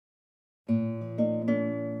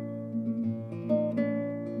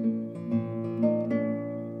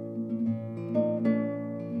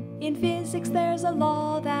physics there's a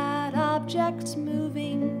law that objects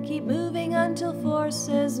moving keep moving until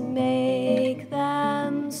forces make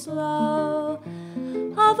them slow.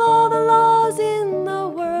 Of all the laws in the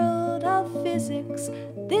world of physics,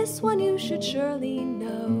 this one you should surely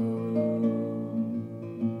know.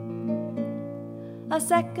 A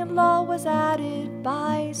second law was added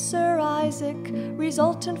by Sir Isaac.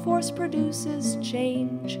 Resultant force produces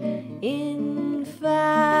change. In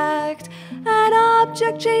fact, an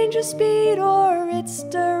object changes speed or its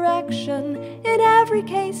direction. In every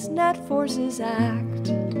case, net forces act.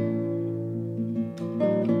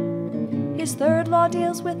 His third law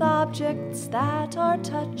deals with objects that are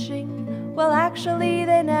touching. Well, actually,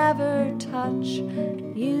 they never touch,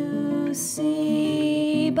 you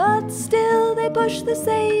see. But still, they push the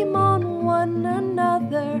same on one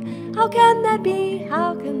another. How can that be?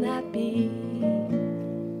 How can that be?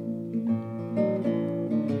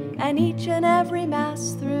 And each and every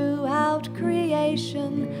mass throughout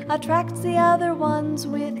creation attracts the other ones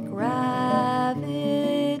with gravity,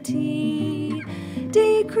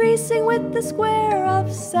 decreasing with the square of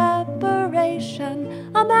separation,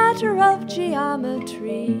 a matter of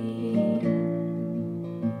geometry.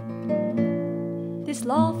 This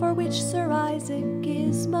law, for which Sir Isaac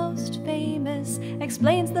is most famous,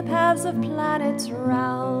 explains the paths of planets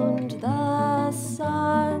round the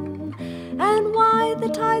sun, and why the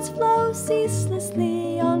tides flow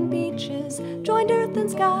ceaselessly on beaches, joined earth and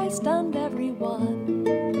sky, stunned everyone.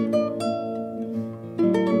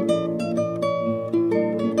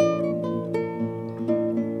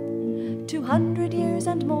 200 years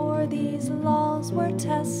and more these laws were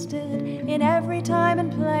tested. In every time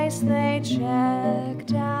and place they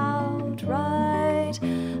checked out right,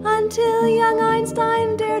 until young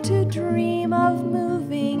Einstein dared to dream of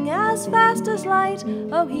moving as fast as light.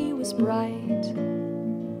 Oh, he was bright.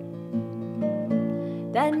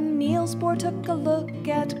 Then Niels Bohr took a look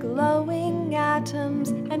at glowing atoms,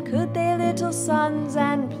 and could they little suns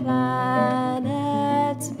and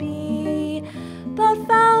planets be? But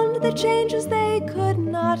found the changes they could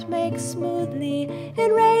not make smoothly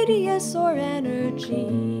in radius or energy.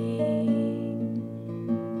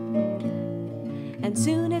 And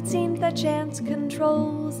soon it seemed that chance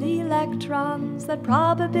controls the electrons, that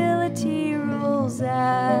probability rules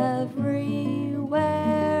everywhere.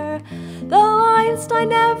 Though Einstein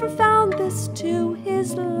never found this to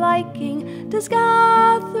his liking, does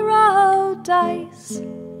God throw dice?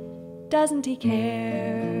 Doesn't he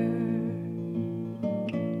care?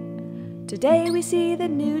 Today we see that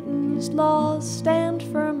Newton's laws stand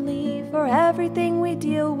firmly for everything we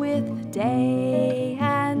deal with day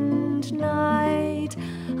and night,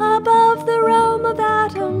 above the realm of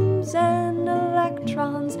atoms and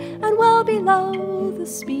electrons, and well below the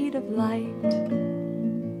speed of light.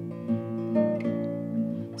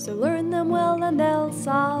 So learn them well and they'll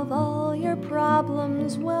solve all your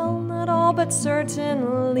problems. Well, not all, but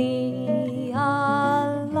certainly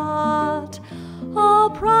a lot. All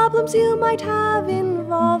problems you might have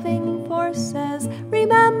involving forces,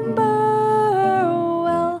 remember,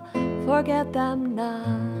 well, forget them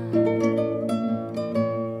not.